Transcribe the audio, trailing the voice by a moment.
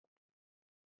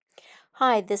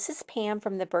Hi, this is Pam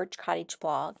from the Birch Cottage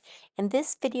blog. In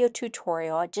this video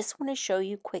tutorial, I just want to show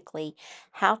you quickly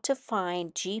how to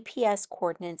find GPS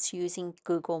coordinates using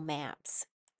Google Maps.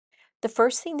 The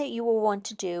first thing that you will want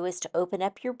to do is to open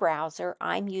up your browser.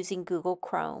 I'm using Google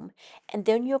Chrome, and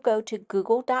then you'll go to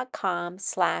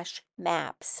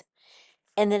google.com/maps.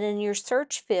 And then in your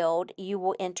search field, you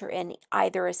will enter in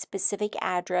either a specific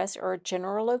address or a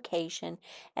general location,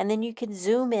 and then you can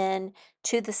zoom in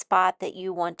to the spot that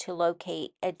you want to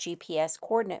locate a GPS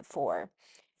coordinate for.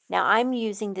 Now, I'm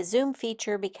using the zoom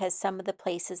feature because some of the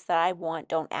places that I want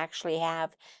don't actually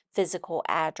have physical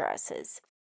addresses.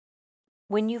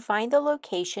 When you find the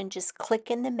location, just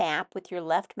click in the map with your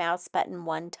left mouse button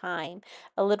one time.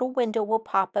 A little window will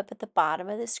pop up at the bottom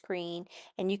of the screen,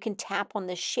 and you can tap on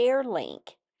the share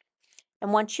link.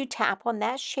 And once you tap on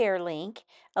that share link,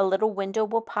 a little window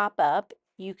will pop up.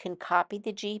 You can copy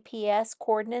the GPS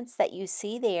coordinates that you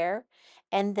see there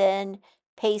and then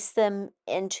paste them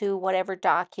into whatever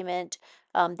document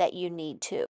that you need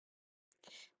to.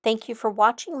 Thank you for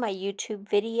watching my YouTube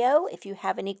video. If you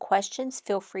have any questions,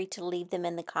 feel free to leave them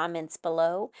in the comments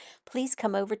below. Please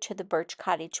come over to the Birch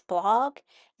Cottage blog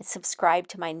and subscribe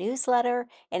to my newsletter.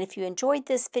 And if you enjoyed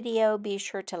this video, be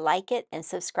sure to like it and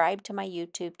subscribe to my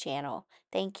YouTube channel.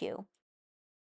 Thank you.